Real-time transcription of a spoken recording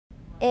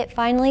It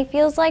finally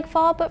feels like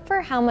fall, but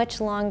for how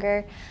much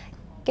longer?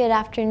 Good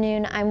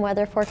afternoon, I'm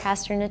weather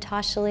forecaster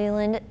Natasha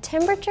Leland.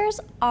 Temperatures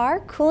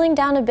are cooling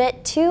down a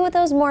bit to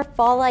those more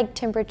fall-like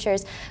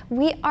temperatures.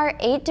 We are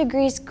 8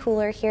 degrees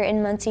cooler here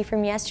in Muncie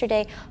from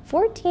yesterday,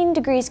 14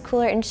 degrees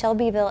cooler in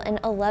Shelbyville, and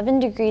 11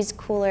 degrees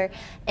cooler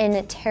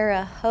in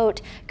Terre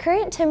Haute.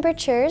 Current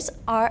temperatures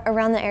are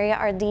around the area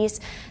are these: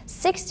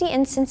 60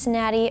 in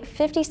Cincinnati,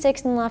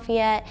 56 in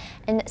Lafayette,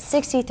 and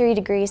 63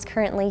 degrees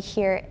currently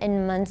here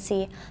in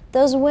Muncie.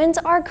 Those winds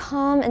are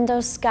calm and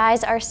those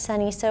skies are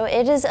sunny, so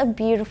it is a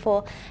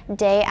beautiful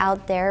day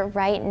out there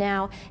right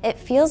now. It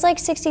feels like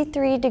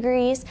 63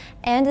 degrees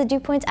and the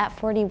dew point's at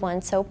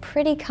 41, so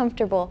pretty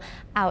comfortable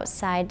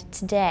outside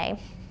today.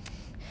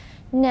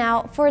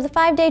 Now, for the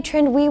 5-day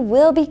trend, we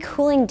will be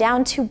cooling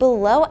down to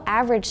below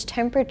average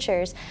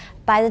temperatures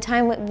by the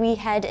time we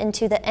head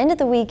into the end of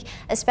the week,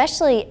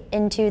 especially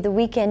into the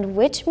weekend,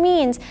 which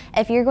means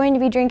if you're going to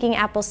be drinking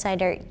apple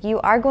cider, you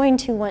are going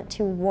to want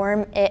to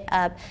warm it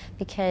up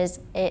because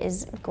it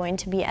is going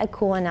to be a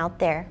cool one out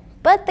there.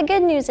 But the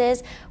good news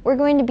is we're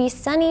going to be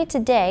sunny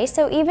today,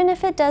 so even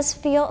if it does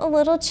feel a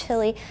little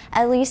chilly,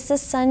 at least the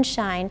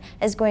sunshine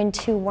is going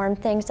to warm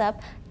things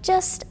up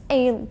just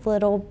a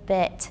little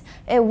bit.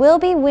 It will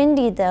be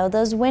windy though.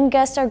 Those wind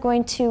gusts are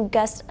going to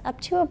gust up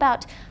to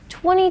about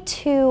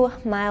 22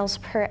 miles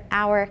per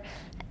hour.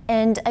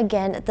 And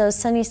again, those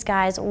sunny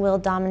skies will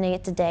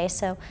dominate the day,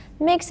 so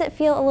makes it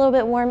feel a little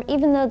bit warm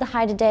even though the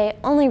high today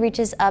only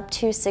reaches up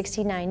to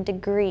 69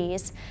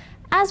 degrees.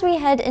 As we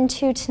head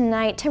into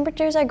tonight,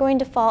 temperatures are going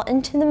to fall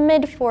into the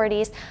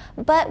mid-40s,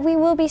 but we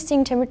will be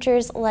seeing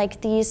temperatures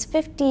like these: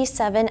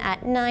 57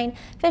 at 9,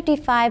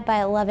 55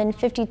 by 11,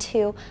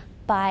 52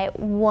 by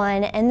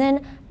 1, and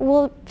then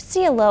we'll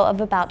see a low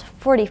of about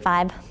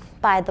 45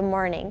 by the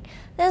morning.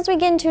 Then as we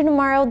get into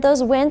tomorrow,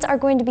 those winds are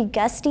going to be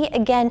gusty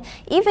again,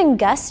 even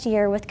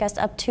gustier with gusts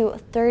up to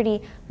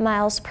 30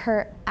 miles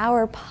per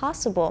hour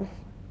possible.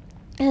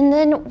 And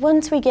then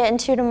once we get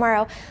into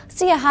tomorrow,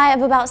 see a high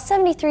of about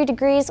 73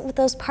 degrees with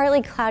those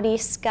partly cloudy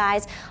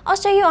skies. I'll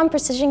show you on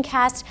Precision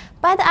Cast.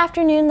 By the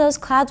afternoon, those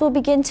clouds will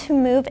begin to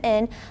move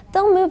in.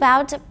 They'll move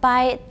out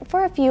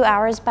for a few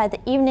hours by the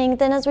evening.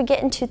 Then as we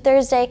get into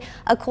Thursday,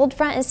 a cold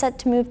front is set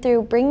to move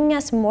through, bringing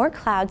us more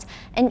clouds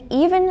and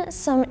even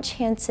some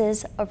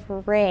chances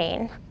of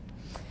rain.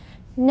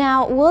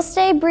 Now, we'll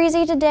stay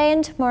breezy today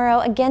and tomorrow.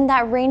 Again,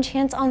 that rain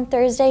chance on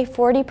Thursday,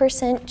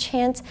 40%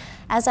 chance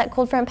as that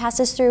cold front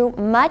passes through.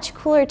 Much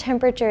cooler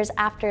temperatures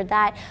after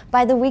that.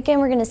 By the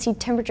weekend, we're going to see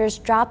temperatures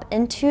drop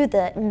into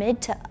the mid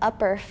to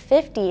upper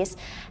 50s.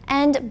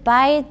 And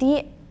by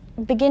the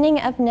beginning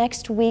of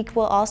next week,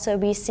 we'll also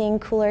be seeing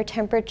cooler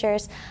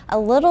temperatures, a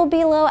little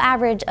below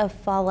average of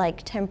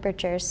fall-like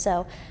temperatures.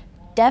 So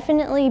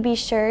definitely be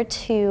sure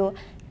to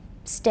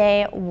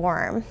stay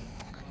warm.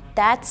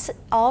 That's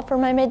all for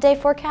my midday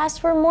forecast.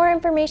 For more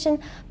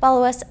information,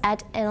 follow us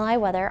at NLI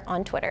Weather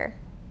on Twitter.